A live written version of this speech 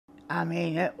I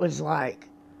mean, it was like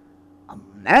a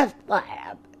meth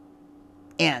lab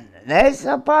in this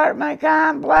apartment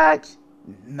complex?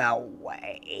 No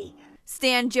way.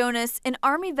 Stan Jonas, an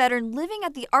Army veteran living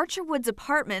at the Archer Woods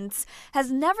apartments,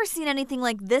 has never seen anything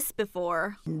like this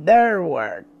before. There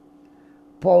were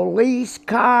police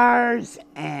cars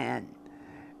and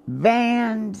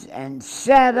vans and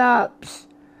setups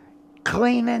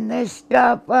cleaning this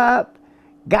stuff up,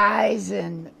 guys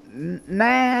in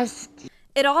masks.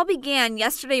 It all began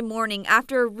yesterday morning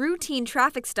after a routine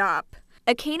traffic stop.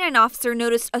 A canine officer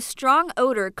noticed a strong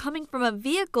odor coming from a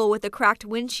vehicle with a cracked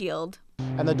windshield.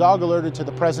 And the dog alerted to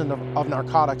the presence of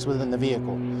narcotics within the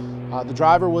vehicle. The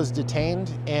driver was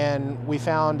detained, and we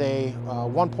found a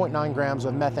 1.9 grams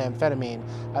of methamphetamine,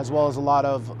 as well as a lot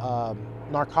of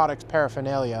narcotics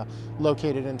paraphernalia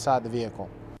located inside the vehicle.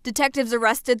 Detectives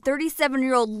arrested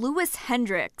 37-year-old Lewis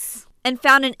Hendricks and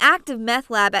found an active meth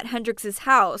lab at Hendricks's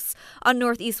house on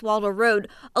Northeast Waldo Road,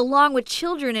 along with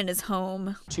children in his home.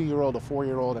 A 2-year-old, a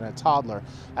 4-year-old, and a toddler,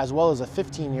 as well as a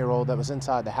 15-year-old that was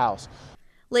inside the house.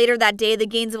 Later that day, the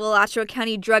Gainesville-Alachua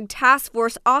County Drug Task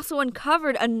Force also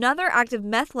uncovered another active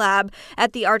meth lab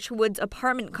at the Archer Woods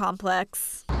apartment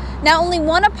complex. Now, only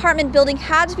one apartment building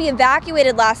had to be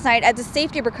evacuated last night as a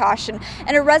safety precaution,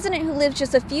 and a resident who lives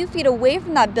just a few feet away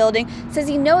from that building says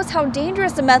he knows how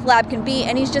dangerous a meth lab can be,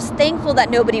 and he's just thankful that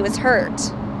nobody was hurt.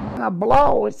 A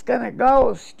blow is going to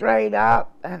go straight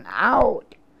up and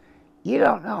out. You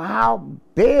don't know how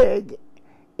big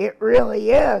it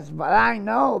really is, but I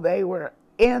know they were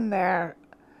in there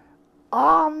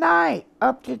all night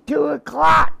up to 2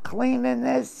 o'clock cleaning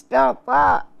this stuff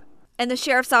up. And the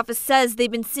sheriff's office says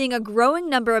they've been seeing a growing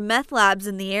number of meth labs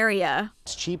in the area.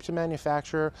 It's cheap to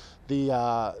manufacture.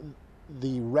 The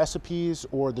recipes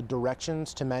or the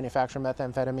directions to manufacture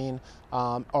methamphetamine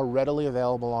are readily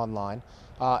available online.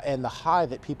 And the high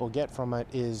that people get from it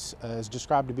is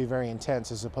described to be very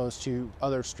intense, as opposed to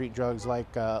other street drugs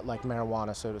like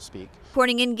marijuana, so to speak.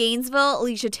 Reporting in Gainesville,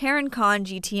 Alicia Tarancon,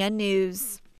 GTN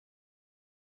News.